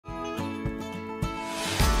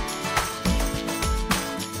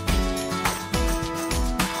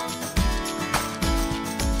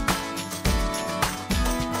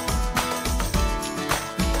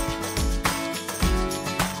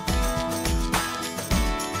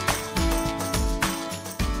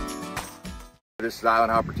This is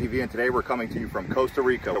Island Hopper TV, and today we're coming to you from Costa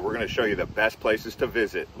Rica. We're going to show you the best places to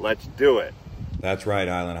visit. Let's do it. That's right,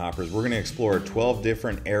 Island Hoppers. We're going to explore 12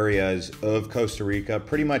 different areas of Costa Rica.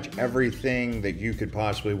 Pretty much everything that you could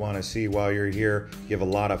possibly want to see while you're here. Give a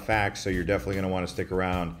lot of facts, so you're definitely going to want to stick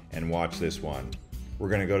around and watch this one. We're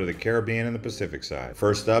going to go to the Caribbean and the Pacific side.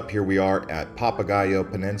 First up, here we are at Papagayo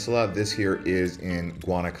Peninsula. This here is in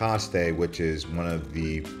Guanacaste, which is one of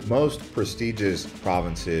the most prestigious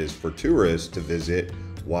provinces for tourists to visit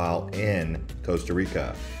while in Costa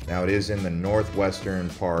Rica. Now, it is in the northwestern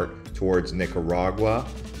part towards Nicaragua,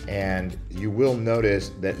 and you will notice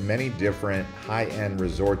that many different high-end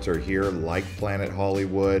resorts are here, like Planet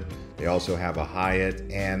Hollywood. They also have a Hyatt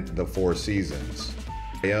and the Four Seasons.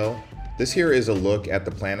 This here is a look at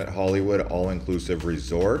the Planet Hollywood all-inclusive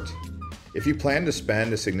resort. If you plan to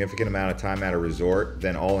spend a significant amount of time at a resort,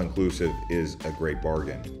 then all-inclusive is a great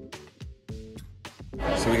bargain.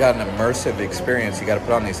 So we got an immersive experience. You got to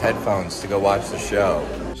put on these headphones to go watch the show.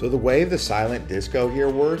 So the way the silent disco here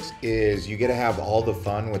works is you get to have all the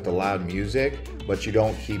fun with the loud music, but you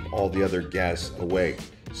don't keep all the other guests awake.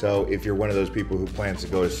 So if you're one of those people who plans to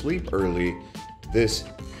go to sleep early, this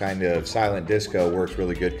kind of silent disco works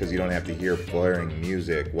really good because you don't have to hear blaring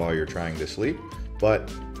music while you're trying to sleep,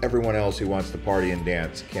 but everyone else who wants to party and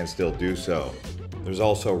dance can still do so. There's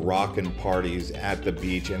also rockin' parties at the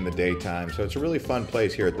beach in the daytime, so it's a really fun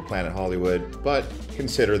place here at the Planet Hollywood, but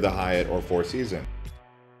consider the Hyatt or Four Seasons.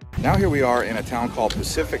 Now here we are in a town called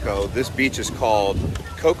Pacifico. This beach is called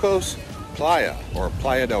Cocos Playa, or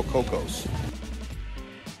Playa del Cocos.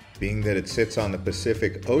 Being that it sits on the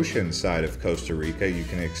Pacific Ocean side of Costa Rica, you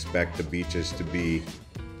can expect the beaches to be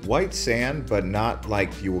white sand, but not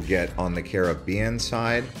like you will get on the Caribbean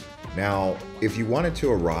side. Now, if you wanted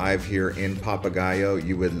to arrive here in Papagayo,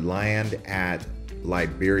 you would land at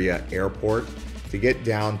Liberia Airport. To get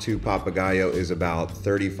down to Papagayo is about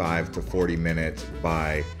 35 to 40 minutes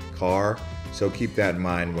by car. So keep that in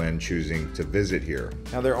mind when choosing to visit here.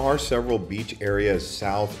 Now, there are several beach areas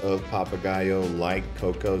south of Papagayo, like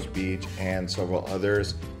Cocos Beach and several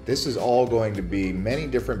others. This is all going to be many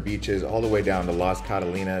different beaches all the way down to Las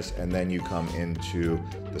Catalinas, and then you come into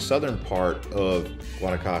the southern part of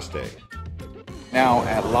Guanacaste. Now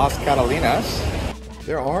at Las Catalinas,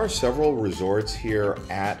 there are several resorts here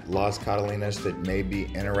at Las Catalinas that may be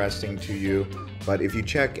interesting to you, but if you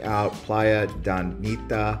check out Playa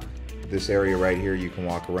Danita, this area right here, you can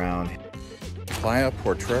walk around. Playa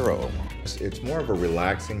Portrero. It's more of a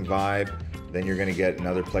relaxing vibe than you're gonna get in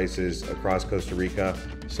other places across Costa Rica.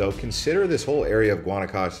 So consider this whole area of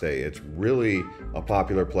Guanacaste. It's really a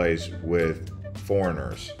popular place with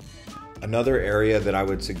foreigners. Another area that I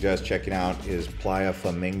would suggest checking out is Playa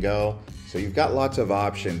Flamingo. So you've got lots of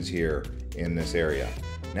options here in this area.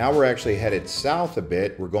 Now we're actually headed south a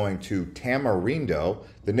bit. We're going to Tamarindo.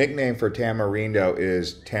 The nickname for Tamarindo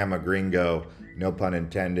is Tamagringo. No pun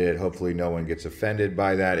intended. Hopefully no one gets offended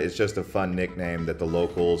by that. It's just a fun nickname that the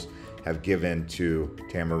locals have given to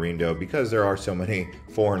Tamarindo because there are so many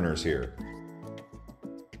foreigners here.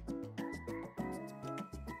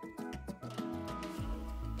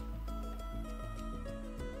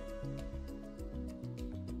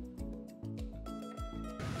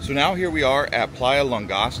 So now here we are at Playa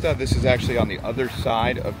Longosta. This is actually on the other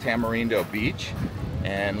side of Tamarindo Beach.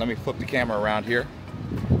 And let me flip the camera around here.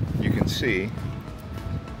 You can see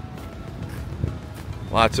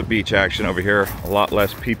lots of beach action over here, a lot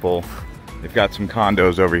less people. They've got some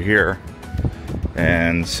condos over here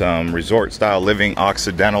and some resort style living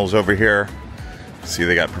occidentals over here. See,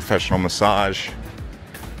 they got professional massage,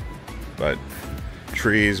 but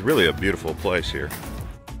trees, really a beautiful place here.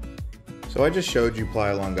 So I just showed you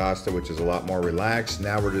Playa Longosta, which is a lot more relaxed.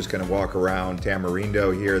 Now we're just gonna walk around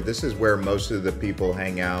Tamarindo here. This is where most of the people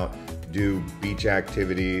hang out, do beach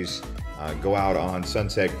activities, go out on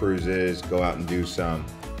sunset cruises, go out and do some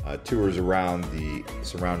tours around the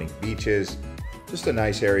surrounding beaches. Just a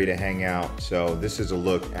nice area to hang out. So this is a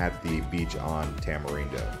look at the beach on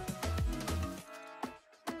Tamarindo.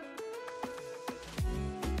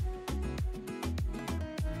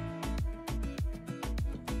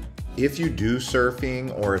 If you do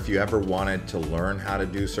surfing, or if you ever wanted to learn how to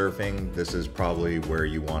do surfing, this is probably where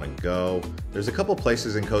you want to go. There's a couple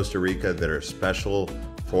places in Costa Rica that are special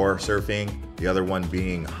for surfing, the other one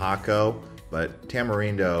being Jaco, but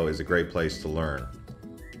Tamarindo is a great place to learn.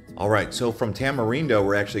 All right, so from Tamarindo,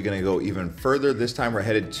 we're actually going to go even further. This time we're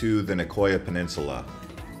headed to the Nicoya Peninsula.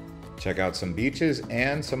 Check out some beaches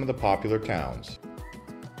and some of the popular towns.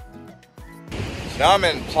 Now I'm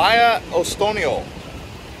in Playa Ostintonal.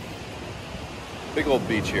 Big old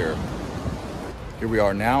beach here. Here we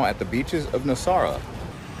are now at the beaches of Nosara.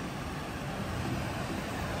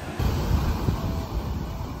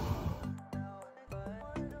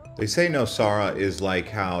 They say Nosara is like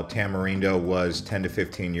how Tamarindo was 10 to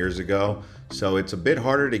 15 years ago. So it's a bit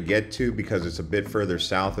harder to get to because it's a bit further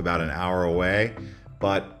south, about an hour away.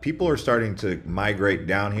 But people are starting to migrate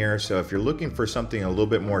down here. So if you're looking for something a little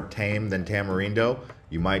bit more tame than Tamarindo,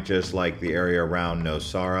 you might just like the area around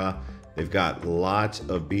Nosara. They've got lots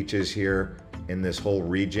of beaches here in this whole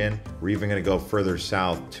region. We're even gonna go further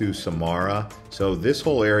south to Samara. So this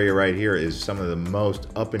whole area right here is some of the most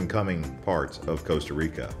up and coming parts of Costa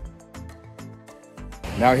Rica.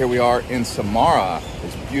 Now here we are in Samara,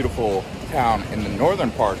 this beautiful town in the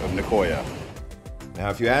northern part of Nicoya. Now,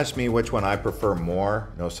 if you ask me which one I prefer more,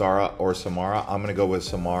 Nosara or Samara, I'm gonna go with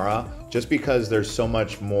Samara, just because there's so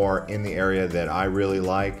much more in the area that I really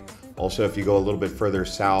like. Also, if you go a little bit further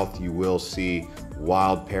south, you will see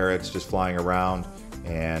wild parrots just flying around.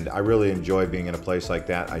 And I really enjoy being in a place like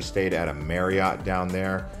that. I stayed at a Marriott down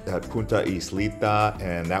there at Punta Islita,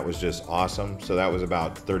 and that was just awesome. So that was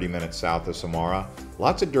about 30 minutes south of Samara.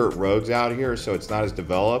 Lots of dirt roads out here, so it's not as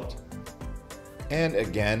developed. And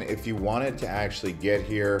again, if you wanted to actually get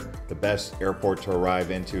here, the best airport to arrive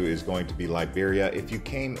into is going to be Liberia. If you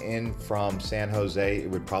came in from San Jose, it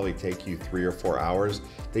would probably take you 3 or 4 hours.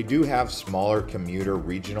 They do have smaller commuter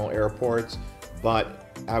regional airports,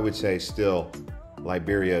 but I would say still,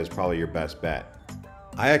 Liberia is probably your best bet.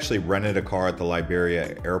 I actually rented a car at the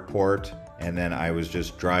Liberia airport, and then I was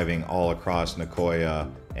just driving all across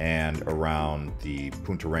Nicoya and around the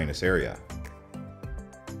Punta Arenas area.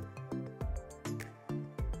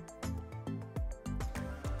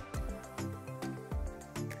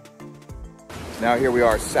 Now here we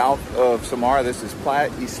are south of Samara. This is Playa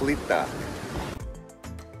Islita.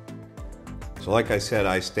 So like I said,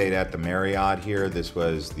 I stayed at the Marriott here. This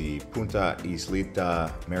was the Punta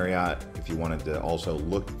Islita Marriott, if you wanted to also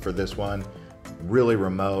look for this one. Really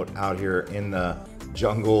remote out here in the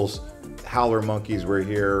jungles. Howler monkeys were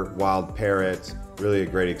here, wild parrots, really a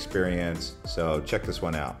great experience. So check this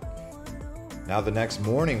one out. Now the next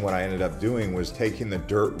morning, what I ended up doing was taking the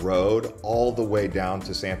dirt road all the way down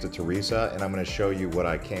to Santa Teresa, and I'm gonna show you what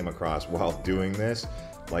I came across while doing this,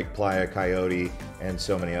 like Playa Coyote and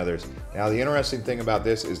so many others. Now the interesting thing about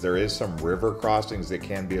this is there is some river crossings that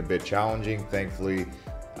can be a bit challenging. Thankfully,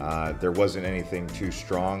 there wasn't anything too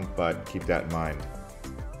strong, but keep that in mind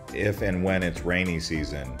if and when it's rainy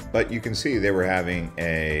season. But you can see they were having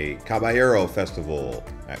a Caballero festival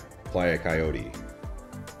at Playa Coyote.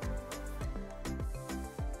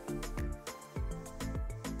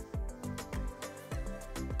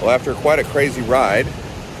 Well, after quite a crazy ride,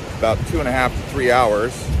 about 2.5 to 3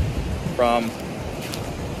 hours from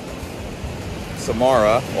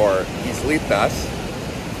Samara, or Islitas,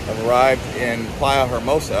 I've arrived in Playa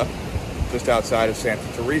Hermosa, just outside of Santa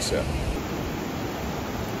Teresa.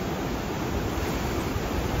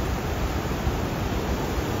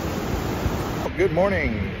 Good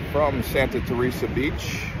morning from Santa Teresa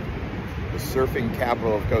Beach, the surfing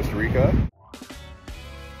capital of Costa Rica.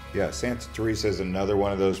 Yeah, Santa Teresa is another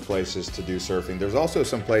one of those places to do surfing. There's also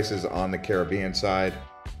some places on the Caribbean side.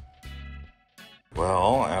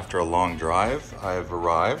 Well, after a long drive, I've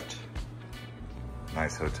arrived.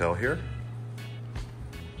 Nice hotel here.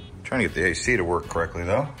 Trying to get the AC to work correctly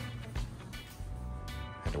though.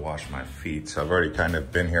 Had to wash my feet, so I've already kind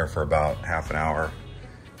of been here for about half an hour.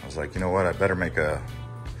 I was like, you know what, I better make a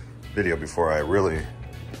video before I really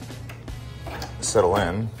settle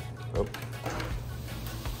in. Oh.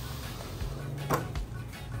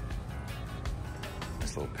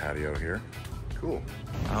 Nice little patio here. Cool.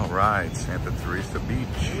 All right, Santa Teresa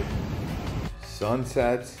Beach.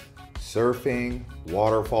 Sunsets, surfing,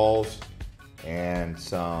 waterfalls, and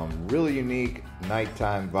some really unique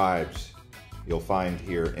nighttime vibes you'll find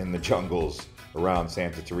here in the jungles around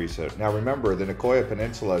Santa Teresa. Now remember, the Nicoya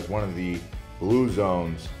Peninsula is one of the blue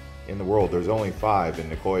zones in the world. There's only 5, and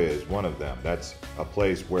Nicoya is one of them. That's a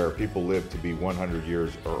place where people live to be 100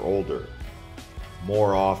 years or older,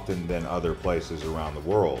 more often than other places around the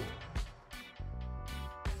world.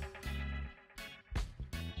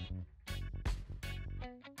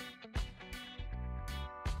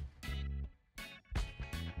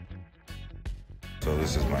 So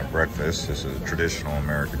this is my breakfast. This is a traditional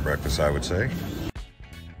American breakfast, I would say.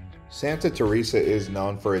 Santa Teresa is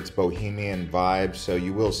known for its bohemian vibes, so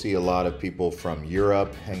you will see a lot of people from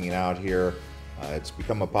Europe hanging out here. It's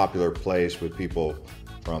become a popular place with people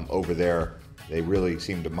from over there. They really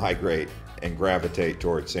seem to migrate and gravitate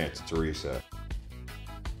towards Santa Teresa.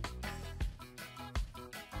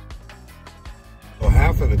 Well,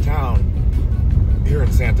 half of the town here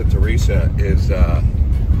in Santa Teresa is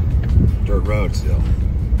dirt road still.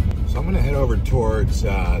 So I'm gonna head over towards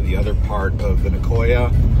the other part of the Nicoya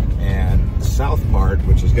and the south part,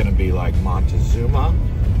 which is going to be like Montezuma.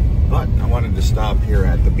 But I wanted to stop here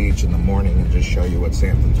at the beach in the morning and just show you what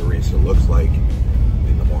Santa Teresa looks like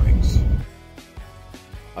in the mornings.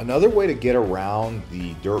 Another way to get around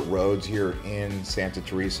the dirt roads here in Santa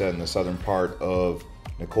Teresa in the southern part of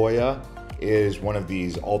Nicoya is one of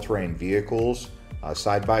these all-terrain vehicles,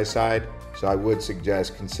 side by side. So I would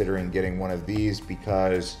suggest considering getting one of these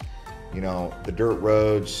because, you know, the dirt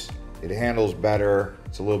roads, it handles better.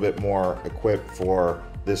 It's a little bit more equipped for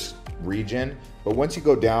this region. But once you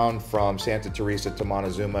go down from Santa Teresa to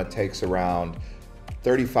Montezuma, it takes around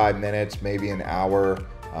 35 minutes, maybe an hour,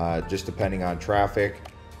 just depending on traffic.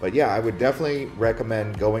 But yeah, I would definitely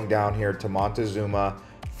recommend going down here to Montezuma.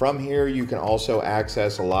 From here, you can also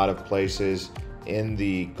access a lot of places in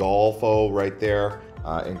the Golfo right there,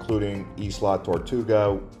 including Isla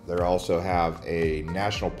Tortuga. They also have a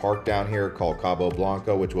national park down here called Cabo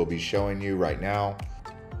Blanco, which we'll be showing you right now.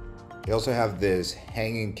 They also have this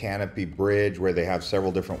hanging canopy bridge where they have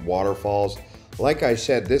several different waterfalls. Like I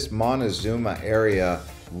said, this Montezuma area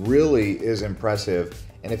really is impressive.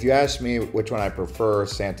 And if you ask me which one I prefer,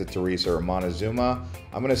 Santa Teresa or Montezuma,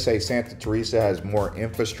 I'm gonna say Santa Teresa has more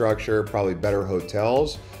infrastructure, probably better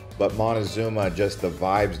hotels, but Montezuma, just the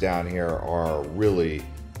vibes down here are really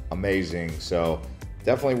amazing. So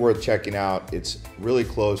definitely worth checking out. It's really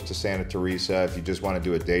close to Santa Teresa if you just wanna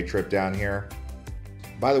do a day trip down here.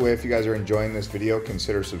 By the way, if you guys are enjoying this video,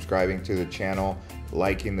 consider subscribing to the channel,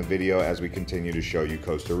 liking the video as we continue to show you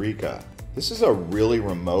Costa Rica. This is a really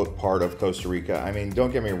remote part of Costa Rica. I mean,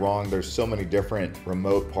 don't get me wrong, there's so many different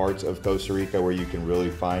remote parts of Costa Rica where you can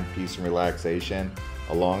really find peace and relaxation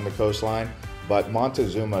along the coastline. But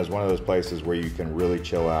Montezuma is one of those places where you can really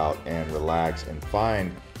chill out and relax and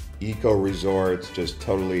find eco resorts, just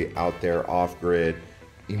totally out there off-grid,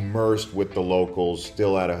 immersed with the locals,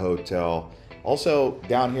 still at a hotel. Also,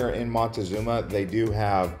 down here in Montezuma, they do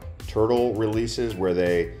have turtle releases where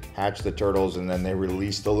they hatch the turtles and then they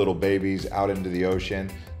release the little babies out into the ocean.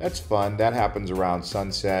 That's fun. That happens around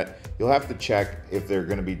sunset. You'll have to check if they're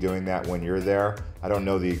going to be doing that when you're there. I don't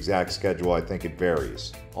know the exact schedule. I think it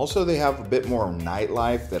varies. Also, they have a bit more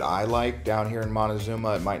nightlife that I like down here in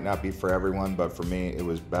Montezuma. It might not be for everyone, but for me, it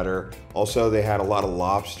was better. Also, they had a lot of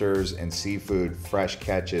lobsters and seafood fresh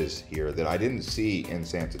catches here that I didn't see in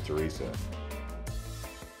Santa Teresa.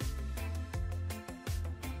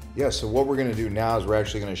 Yeah, so what we're gonna do now is we're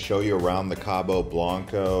actually gonna show you around the Cabo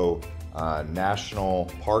Blanco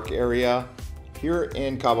National Park area. Here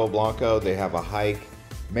in Cabo Blanco, they have a hike.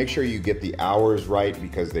 Make sure you get the hours right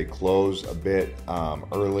because they close a bit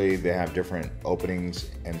early. They have different openings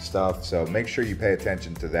and stuff. So make sure you pay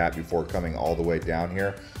attention to that before coming all the way down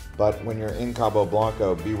here. But when you're in Cabo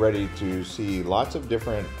Blanco, be ready to see lots of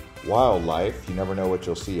different wildlife. You never know what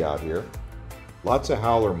you'll see out here. Lots of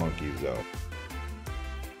howler monkeys though.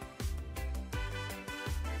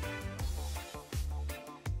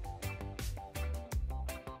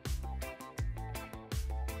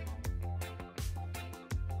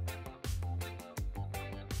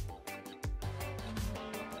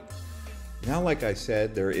 Now, like I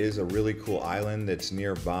said, there is a really cool island that's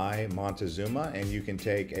nearby Montezuma, and you can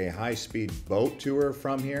take a high-speed boat tour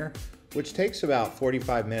from here, which takes about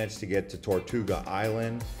 45 minutes to get to Tortuga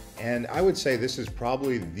Island. And I would say this is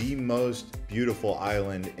probably the most beautiful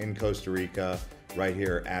island in Costa Rica, right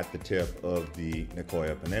here at the tip of the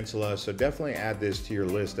Nicoya Peninsula. So definitely add this to your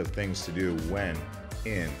list of things to do when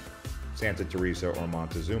in Santa Teresa or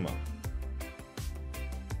Montezuma.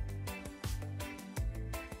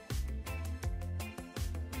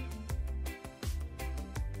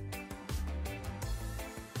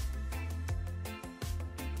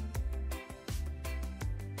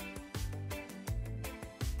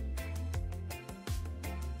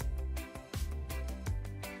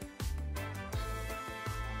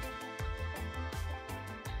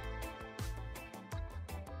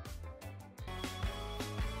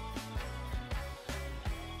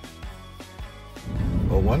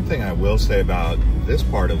 Well, one thing I will say about this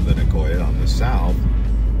part of the Nicoya on the south,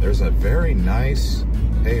 there's a very nice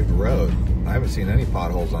paved road. I haven't seen any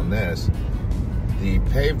potholes on this. The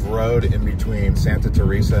paved road in between Santa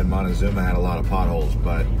Teresa and Montezuma had a lot of potholes,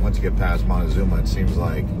 but once you get past Montezuma, it seems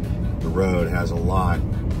like the road has a lot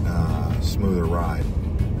smoother ride.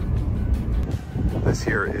 This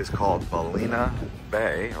here is called Ballena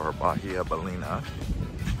Bay, or Bahia Ballena.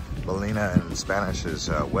 Ballena in Spanish is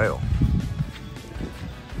whale.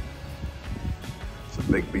 It's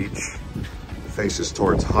a big beach. It faces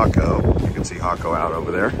towards Jaco. You can see Jaco out over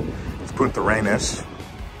there. It's Punta Arenas.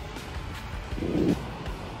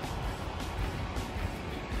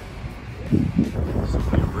 So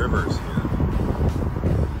many rivers here.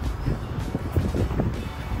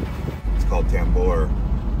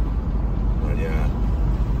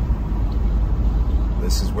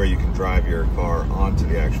 This is where you can drive your car onto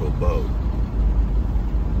the actual boat.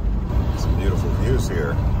 Some beautiful views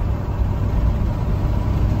here.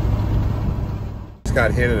 Just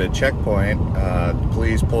got hit at a checkpoint. The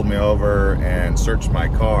police pulled me over and searched my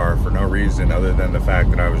car for no reason other than the fact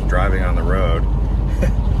that I was driving on the road.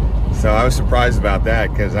 So I was surprised about that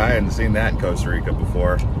because I hadn't seen that in Costa Rica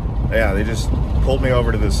before. Yeah, they just pulled me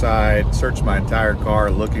over to the side, searched my entire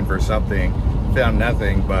car looking for something, found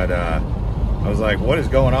nothing, but I was like, what is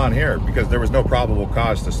going on here? Because there was no probable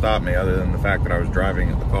cause to stop me other than the fact that I was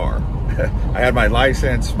driving the car. I had my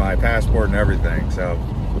license, my passport, and everything, so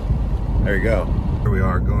there you go. Here we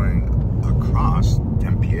are going across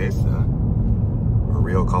Tempiesa, or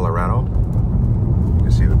Rio Colorado. You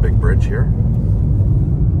can see the big bridge here.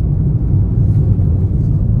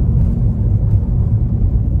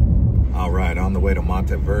 All right, on the way to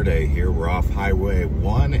Monteverde here. We're off Highway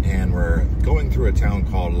 1 and we're going through a town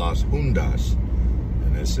called Las Hundas.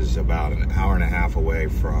 And this is about an hour and a half away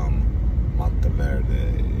from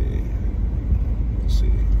Monteverde. Let's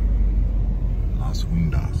see, Las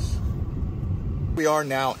Hundas. We are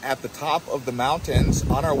now at the top of the mountains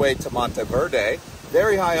on our way to Monteverde.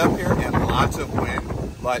 Very high up here and lots of wind,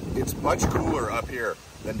 but it's much cooler up here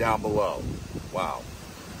than down below. Wow.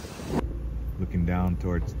 Looking down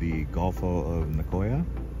towards the Golfo of Nicoya.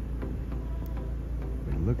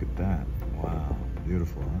 But look at that. Wow,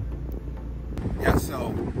 beautiful, huh? Yeah,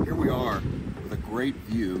 so here we are with a great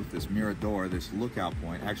view, this mirador, this lookout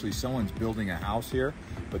point. Actually, someone's building a house here,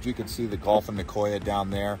 but you can see the Gulf of Nicoya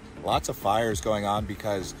down there. Lots of fires going on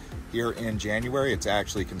because here in January, it's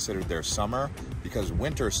actually considered their summer because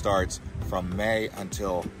winter starts from May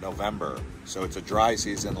until November. So it's a dry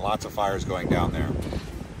season, lots of fires going down there.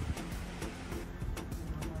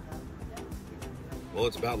 Well,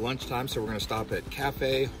 it's about lunchtime, so we're gonna stop at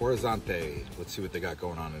Cafe Horizonte. Let's see what they got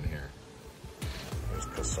going on in here. There's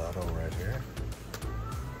Casado right here.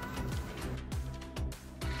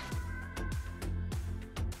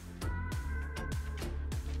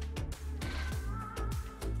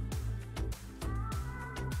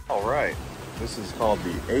 All right, this is called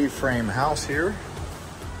the A-frame house here.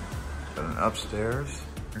 Got an upstairs.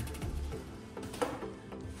 So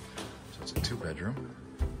it's a 2-bedroom.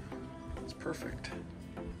 It's perfect.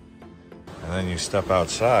 And then you step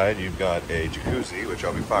outside, you've got a jacuzzi, which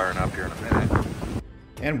I'll be firing up here in a minute.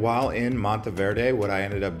 And while in Monteverde, what I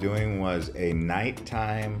ended up doing was a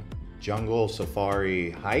nighttime jungle safari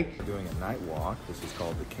hike. Doing a night walk. This is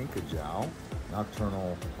called the Kinkajou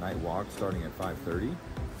Nocturnal Night Walk, starting at 5:30.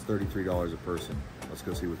 It's $33 a person. Let's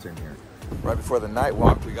go see what's in here. Right before the night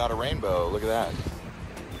walk, we got a rainbow. Look at that.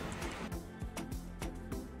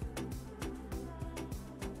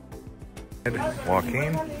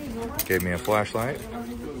 Joaquin gave me a flashlight.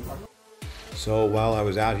 So while I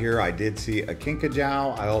was out here, I did see a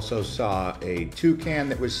kinkajou. I also saw a toucan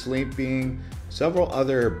that was sleeping, several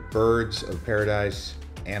other birds of paradise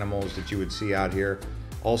animals that you would see out here.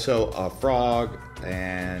 Also a frog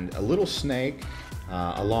and a little snake,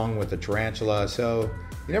 along with a tarantula. So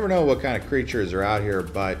you never know what kind of creatures are out here,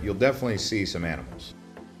 but you'll definitely see some animals.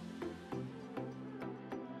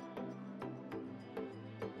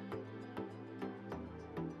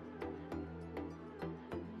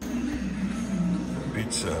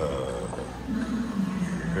 Pizza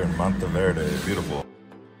here in Monteverde, beautiful.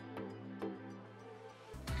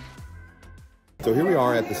 So here we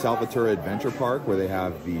are at the Salvatore Adventure Park where they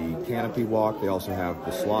have the canopy walk. They also have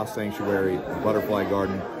the sloth sanctuary, the butterfly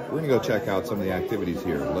garden. We're gonna go check out some of the activities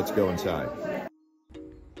here. Let's go inside.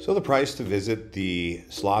 So the price to visit the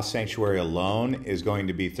sloth sanctuary alone is going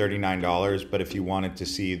to be $39, but if you wanted to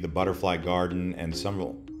see the butterfly garden and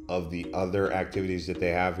some of the other activities that they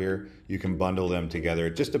have here, you can bundle them together.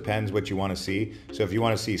 It just depends what you want to see. So if you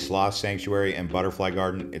want to see sloth sanctuary and butterfly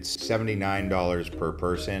garden, it's $79 per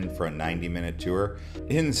person for a 90-minute tour.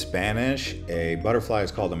 In Spanish, a butterfly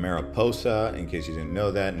is called a mariposa, in case you didn't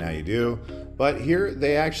know that, now you do. But here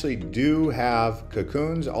they actually do have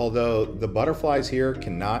cocoons, although the butterflies here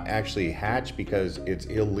cannot actually hatch because it's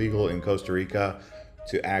illegal in Costa Rica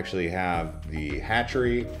to actually have the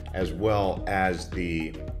hatchery as well as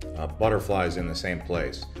the butterflies in the same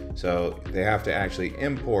place. So they have to actually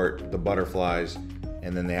import the butterflies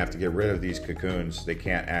and then they have to get rid of these cocoons. They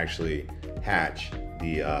can't actually hatch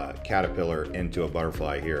the caterpillar into a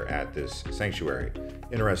butterfly here at this sanctuary.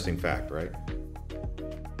 Interesting fact, right?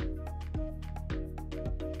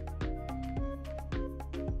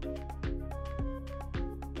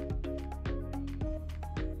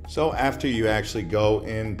 So after you actually go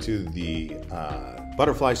into the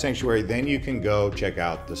butterfly sanctuary, then you can go check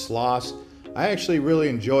out the sloths. I actually really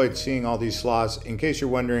enjoyed seeing all these sloths. In case you're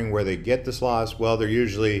wondering where they get the sloths, well, they're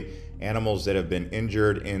usually animals that have been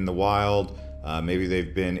injured in the wild. Maybe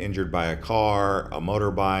they've been injured by a car, a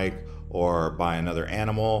motorbike, or by another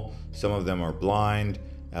animal. Some of them are blind.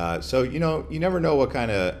 So, you know, you never know what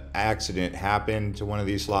kind of accident happened to one of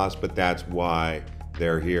these sloths, but that's why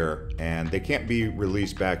they're here. And they can't be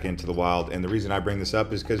released back into the wild. And the reason I bring this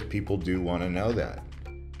up is because people do want to know that.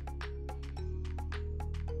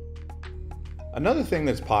 Another thing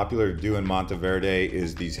that's popular to do in Monteverde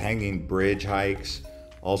is these hanging bridge hikes.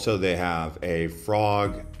 Also, they have a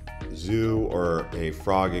frog zoo or a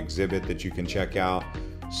frog exhibit that you can check out.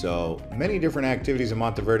 So many different activities in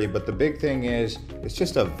Monteverde, but the big thing is it's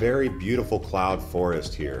just a very beautiful cloud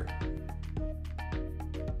forest here.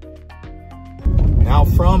 Now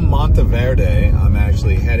from Monteverde, I'm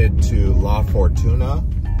actually headed to La Fortuna,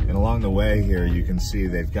 and along the way here you can see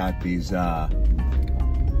they've got these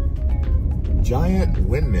giant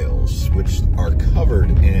windmills which are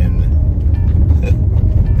covered in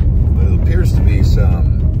what appears to be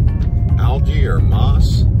some algae or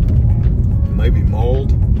moss, maybe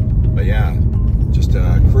mold, but yeah, just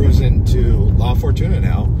cruising to La Fortuna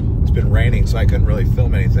now. It's been raining, so I couldn't really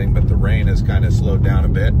film anything, but the rain has kind of slowed down a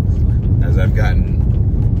bit as I've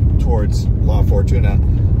gotten towards La Fortuna.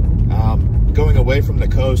 Going away from the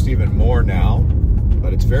coast even more now,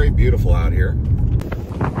 but it's very beautiful out here.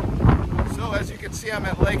 So as you can see, I'm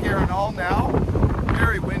at Lake Arenal now.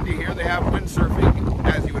 Very windy here. They have windsurfing,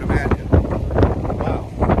 as you would imagine. Wow.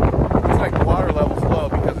 Looks like the water level's low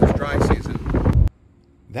because it's dry season.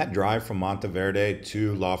 That drive from Monteverde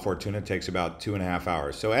to La Fortuna takes about 2.5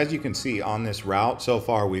 hours. So as you can see on this route, so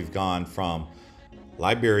far we've gone from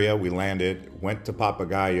Liberia, we landed, went to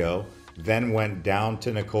Papagayo, then went down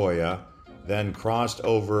to Nicoya, then crossed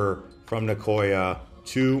over from Nicoya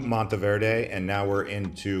to Monteverde, and now we're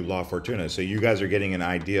into La Fortuna. So you guys are getting an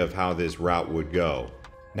idea of how this route would go.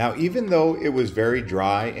 Now, even though it was very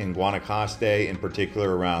dry in Guanacaste, in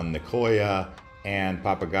particular around Nicoya and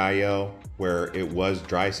Papagayo, where it was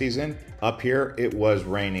dry season, up here it was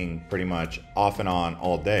raining pretty much off and on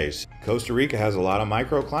all days. Costa Rica has a lot of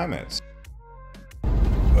microclimates.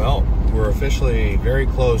 Well, we're officially very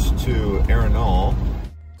close to Arenal.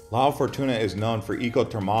 La Fortuna is known for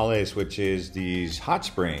ecothermales, which is these hot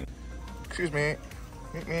springs. Excuse me.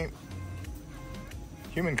 Meet me.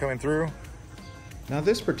 Human coming through. Now,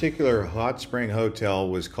 this particular hot spring hotel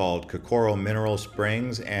was called Cocoro Mineral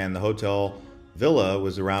Springs, and the hotel villa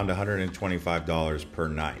was around $125 per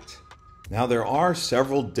night. Now, there are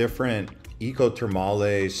several different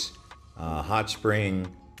ecothermales, hot spring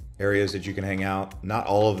areas that you can hang out. Not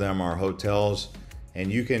all of them are hotels,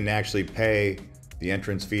 and you can actually pay the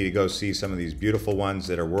entrance fee to go see some of these beautiful ones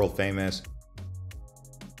that are world famous.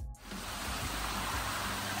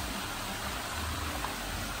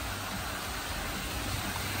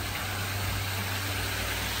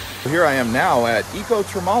 Here I am now at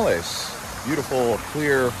Ecothermales, beautiful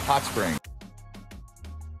clear hot spring.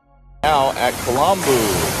 Now at Colombo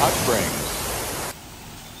Hot Springs.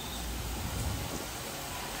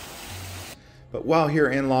 But while here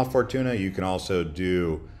in La Fortuna, you can also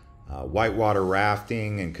do whitewater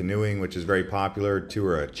rafting and canoeing, which is very popular.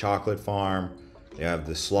 Tour a chocolate farm. They have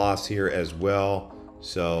the sloths here as well.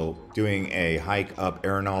 So doing a hike up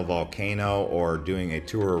Arenal volcano or doing a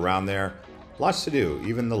tour around there, lots to do,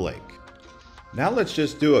 even the lake. Now let's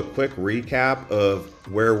just do a quick recap of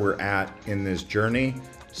where we're at in this journey.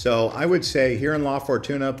 So I would say here in La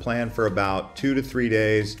Fortuna, plan for about 2 to 3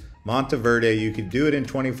 days. Monteverde, you could do it in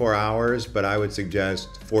 24 hours, but I would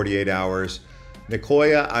suggest 48 hours.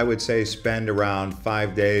 Nicoya, I would say spend around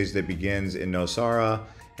 5 days. That begins in Nosara.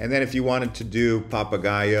 And then if you wanted to do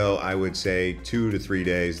Papagayo, I would say 2 to 3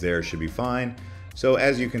 days there should be fine. So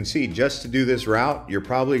as you can see, just to do this route, you're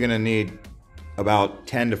probably gonna need about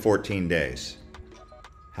 10 to 14 days.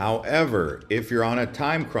 However, if you're on a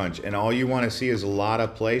time crunch and all you wanna see is a lot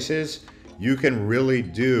of places, you can really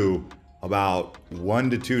do about 1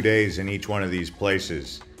 to 2 days in each one of these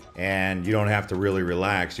places. And you don't have to really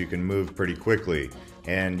relax. You can move pretty quickly.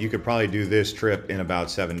 And you could probably do this trip in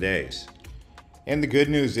about 7 days. And the good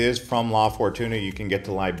news is from La Fortuna, you can get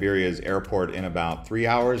to Liberia's airport in about 3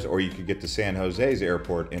 hours, or you could get to San Jose's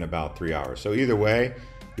airport in about 3 hours. So either way,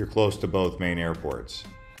 you're close to both main airports.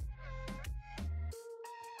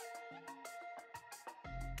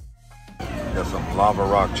 Got some lava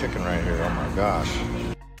rock chicken right here. Oh my gosh.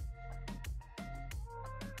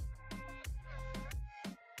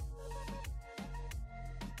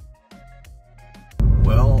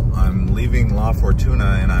 I'm leaving La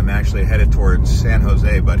Fortuna and I'm actually headed towards San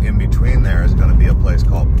Jose, but in between there is going to be a place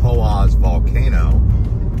called Poás Volcano,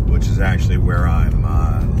 which is actually where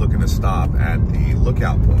I'm looking to stop at the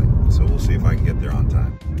lookout point. So we'll see if I can get there on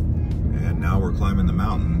time. And now we're climbing the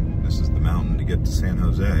mountain. This is the mountain to get to San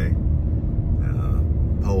Jose.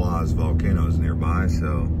 Poás volcano is nearby,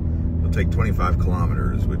 so it'll take 25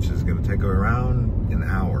 kilometers, which is going to take around an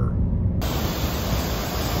hour.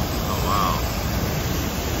 Oh, wow.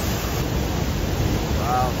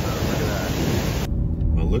 Wow, look at that.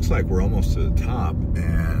 Well, it looks like we're almost to the top,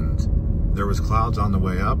 and there was clouds on the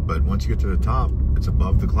way up, but once you get to the top, it's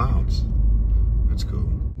above the clouds. That's cool.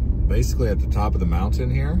 Basically at the top of the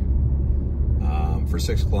mountain here, for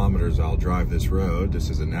 6 kilometers, I'll drive this road.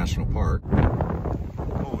 This is a national park.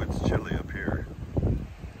 Oh, it's chilly up here.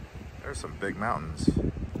 There's some big mountains.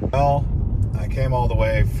 Well, I came all the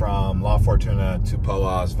way from La Fortuna to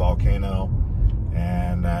Poás volcano,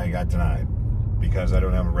 and I got denied because I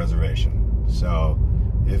don't have a reservation. So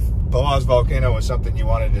if Poás volcano was something you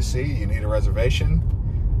wanted to see, you need a reservation.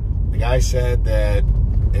 The guy said that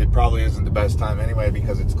it probably isn't the best time anyway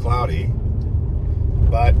because it's cloudy,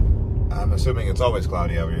 but I'm assuming it's always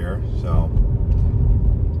cloudy over here, so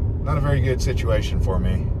not a very good situation for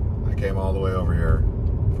me. I came all the way over here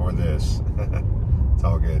for this. It's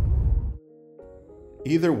all good.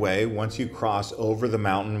 Either way, once you cross over the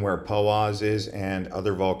mountain where Poás is and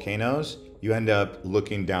other volcanoes, you end up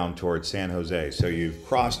looking down towards San Jose. So you've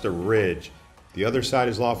crossed a ridge. The other side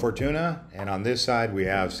is La Fortuna, and on this side we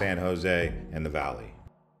have San Jose and the valley.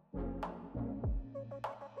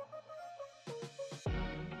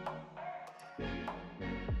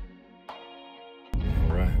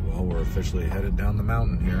 All right, well, we're officially headed down the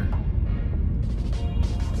mountain here.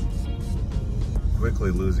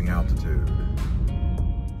 Quickly losing altitude.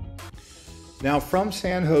 Now from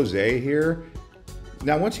San Jose here,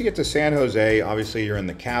 now once you get to San Jose, obviously you're in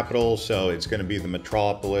the capital, so it's going to be the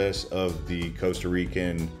metropolis of the Costa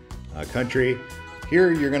Rican country.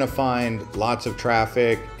 Here you're going to find lots of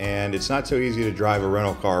traffic, and it's not so easy to drive a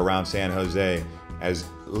rental car around San Jose,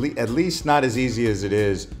 at least not as easy as it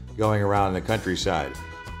is going around the countryside.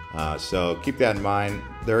 So keep that in mind.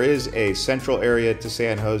 There is a central area to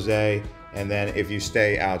San Jose, and then if you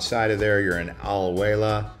stay outside of there, you're in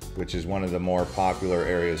Alajuela, which is one of the more popular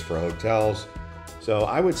areas for hotels. So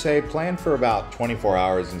I would say plan for about 24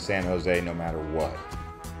 hours in San Jose no matter what.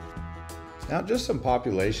 Now just some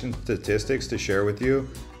population statistics to share with you.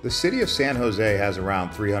 The city of San Jose has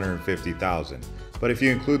around 350,000, but if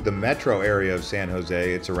you include the metro area of San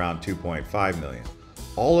Jose, it's around 2.5 million.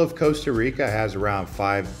 All of Costa Rica has around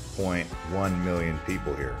 5.1 million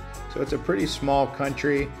people here. So it's a pretty small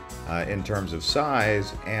country in terms of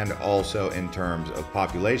size and also in terms of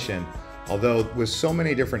population. Although with so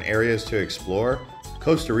many different areas to explore,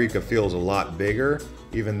 Costa Rica feels a lot bigger,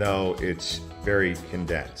 even though it's very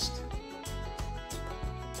condensed.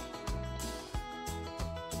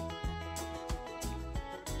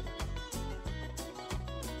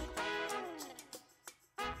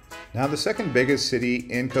 Now the second biggest city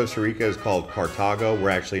in Costa Rica is called Cartago. We're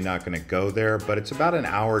actually not going to go there, but it's about an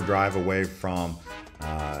hour drive away from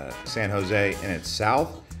San Jose and it's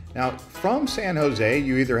south. Now from San Jose,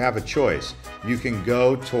 you either have a choice. You can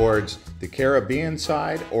go towards the Caribbean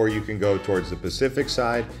side or you can go towards the Pacific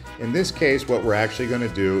side. In this case, what we're actually going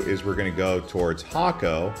to do is we're going to go towards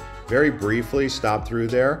Jaco, very briefly stop through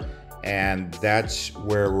there, and that's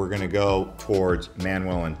where we're going to go towards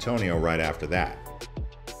Manuel Antonio right after that.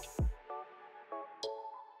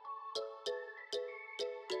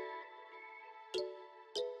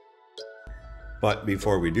 But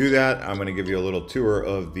before we do that, I'm going to give you a little tour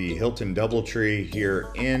of the Hilton DoubleTree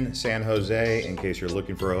here in San Jose in case you're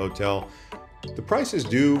looking for a hotel. The prices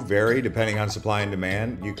do vary depending on supply and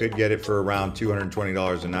demand. You could get it for around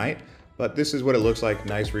 $220 a night, but this is what it looks like.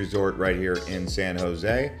 Nice resort right here in San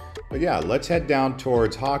Jose. But yeah, let's head down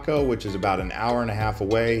towards Jaco, which is about an hour and a half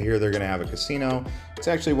away. Here they're going to have a casino. It's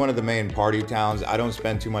actually one of the main party towns. I don't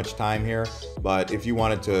spend too much time here, but if you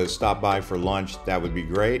wanted to stop by for lunch, that would be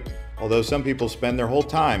great. Although some people spend their whole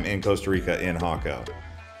time in Costa Rica in Jaco.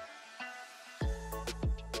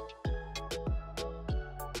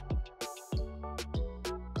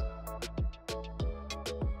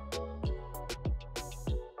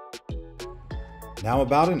 Now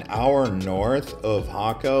about an hour north of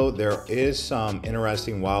Jaco, there is some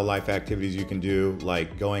interesting wildlife activities you can do,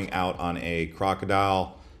 like going out on a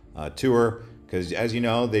crocodile tour, because as you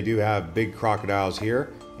know, they do have big crocodiles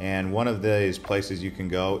here. And one of these places you can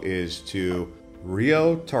go is to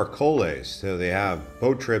Rio Tarcoles. So they have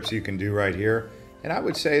boat trips you can do right here. And I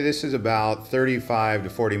would say this is about 35 to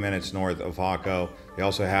 40 minutes north of Jaco. They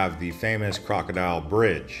also have the famous Crocodile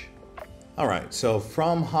Bridge. All right, so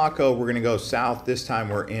from Jaco, we're gonna go south. This time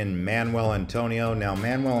we're in Manuel Antonio. Now,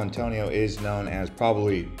 Manuel Antonio is known as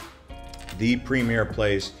probably the premier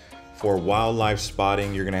place for wildlife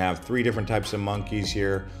spotting. You're gonna have 3 different types of monkeys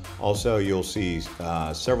here. Also, you'll see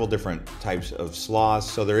several different types of sloths.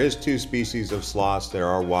 So there is 2 species of sloths that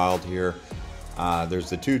are wild here. There's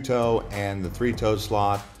the 2-toe and the 3-toed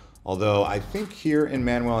sloth. Although I think here in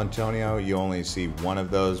Manuel Antonio, you only see one of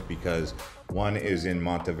those because one is in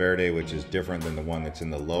Monteverde, which is different than the one that's in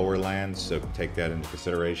the lower lands, so take that into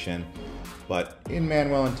consideration. But in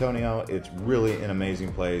Manuel Antonio, it's really an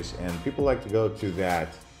amazing place, and people like to go to that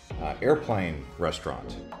airplane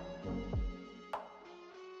restaurant.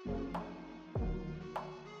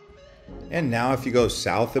 And now if you go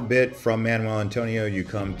south a bit from Manuel Antonio, you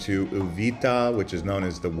come to Uvita, which is known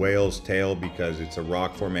as the whale's tail because it's a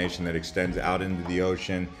rock formation that extends out into the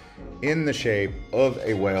ocean in the shape of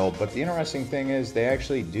a whale. But the interesting thing is they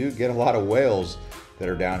actually do get a lot of whales that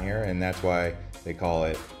are down here, and that's why they call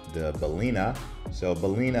it the ballena. So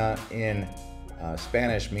ballena in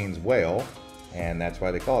Spanish means whale, and that's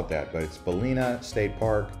why they call it that. But it's Ballena State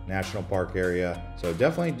Park, National Park area. So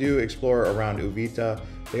definitely do explore around Uvita.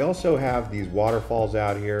 They also have these waterfalls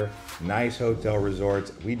out here, nice hotel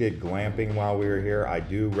resorts. We did glamping while we were here. I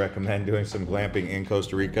do recommend doing some glamping in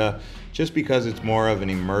Costa Rica just because it's more of an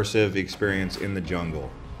immersive experience in the jungle.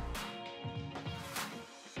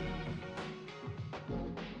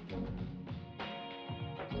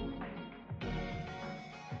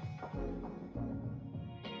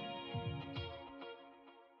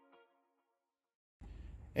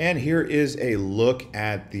 And here is a look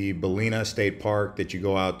at the Ballena State Park that you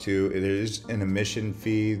go out to. It is an admission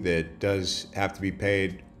fee that does have to be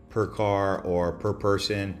paid per car or per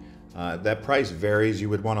person. That price varies. You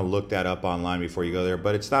would want to look that up online before you go there,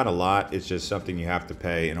 but it's not a lot. It's just something you have to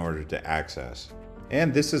pay in order to access.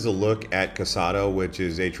 And this is a look at casado, which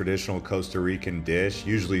is a traditional Costa Rican dish,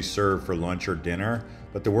 usually served for lunch or dinner.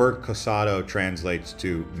 But the word casado translates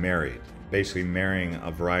to married. Basically marrying a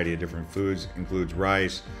variety of different foods, includes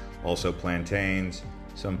rice, also plantains,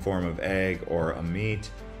 some form of egg or a meat,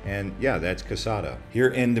 and yeah, that's casado. Here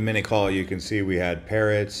in Dominical, you can see we had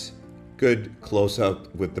parrots, good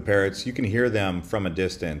close-up with the parrots. You can hear them from a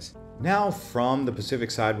distance. Now from the Pacific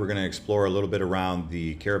side, we're gonna explore a little bit around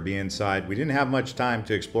the Caribbean side. We didn't have much time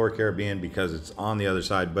to explore Caribbean because it's on the other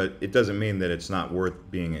side, but it doesn't mean that it's not worth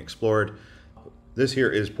being explored. This here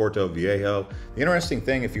is Puerto Viejo. The interesting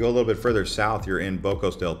thing, if you go a little bit further south, you're in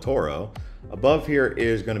Bocas del Toro. Above here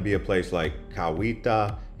is going to be a place like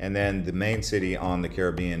Cahuita, and then the main city on the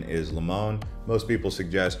Caribbean is Limon. Most people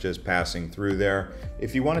suggest just passing through there.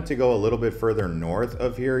 If you wanted to go a little bit further north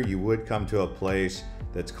of here, you would come to a place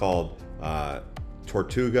that's called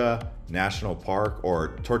Tortuga National Park, or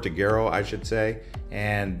Tortuguero, I should say.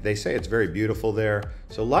 And they say it's very beautiful there.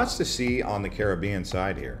 So lots to see on the Caribbean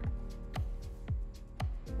side here.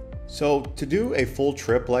 So to do a full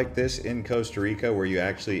trip like this in Costa Rica, where you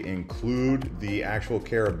actually include the actual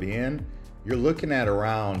Caribbean, you're looking at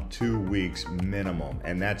around 2 weeks minimum,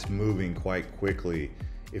 and that's moving quite quickly.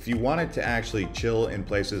 If you wanted to actually chill in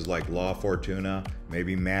places like La Fortuna,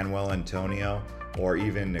 maybe Manuel Antonio, or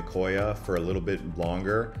even Nicoya for a little bit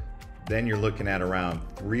longer, then you're looking at around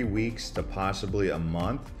 3 weeks to possibly a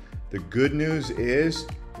month. The good news is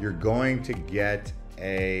you're going to get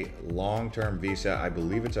a long-term visa. I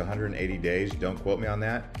believe it's 180 days. Don't quote me on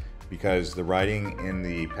that because the writing in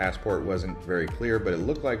the passport wasn't very clear, but it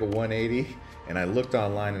looked like a 180, and I looked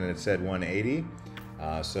online and it said 180.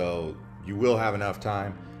 So you will have enough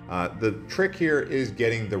time. The trick here is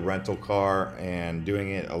getting the rental car and doing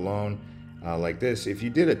it alone like this. If you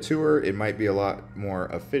did a tour, it might be a lot more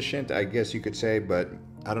efficient, I guess you could say, but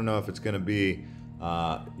I don't know if it's going to be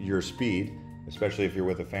your speed, especially if you're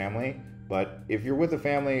with a family. But if you're with a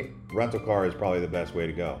family, rental car is probably the best way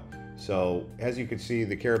to go. So as you can see,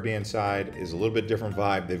 the Caribbean side is a little bit different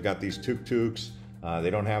vibe. They've got these tuk-tuks. They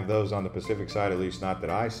don't have those on the Pacific side, at least not that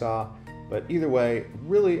I saw. But either way,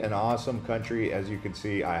 really an awesome country. As you can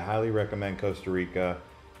see, I highly recommend Costa Rica.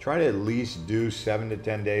 Try to at least do 7 to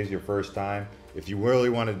 10 days your first time. If you really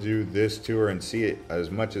want to do this tour and see it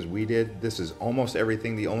as much as we did, this is almost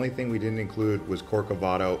everything. The only thing we didn't include was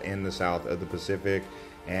Corcovado in the south of the Pacific,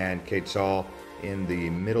 and Quetzal in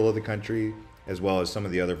the middle of the country, as well as some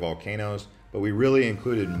of the other volcanoes. But we really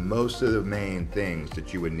included most of the main things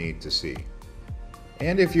that you would need to see.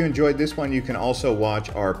 And if you enjoyed this one, you can also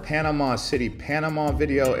watch our Panama City, Panama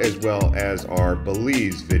video, as well as our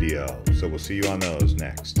Belize video. So we'll see you on those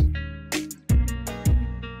next.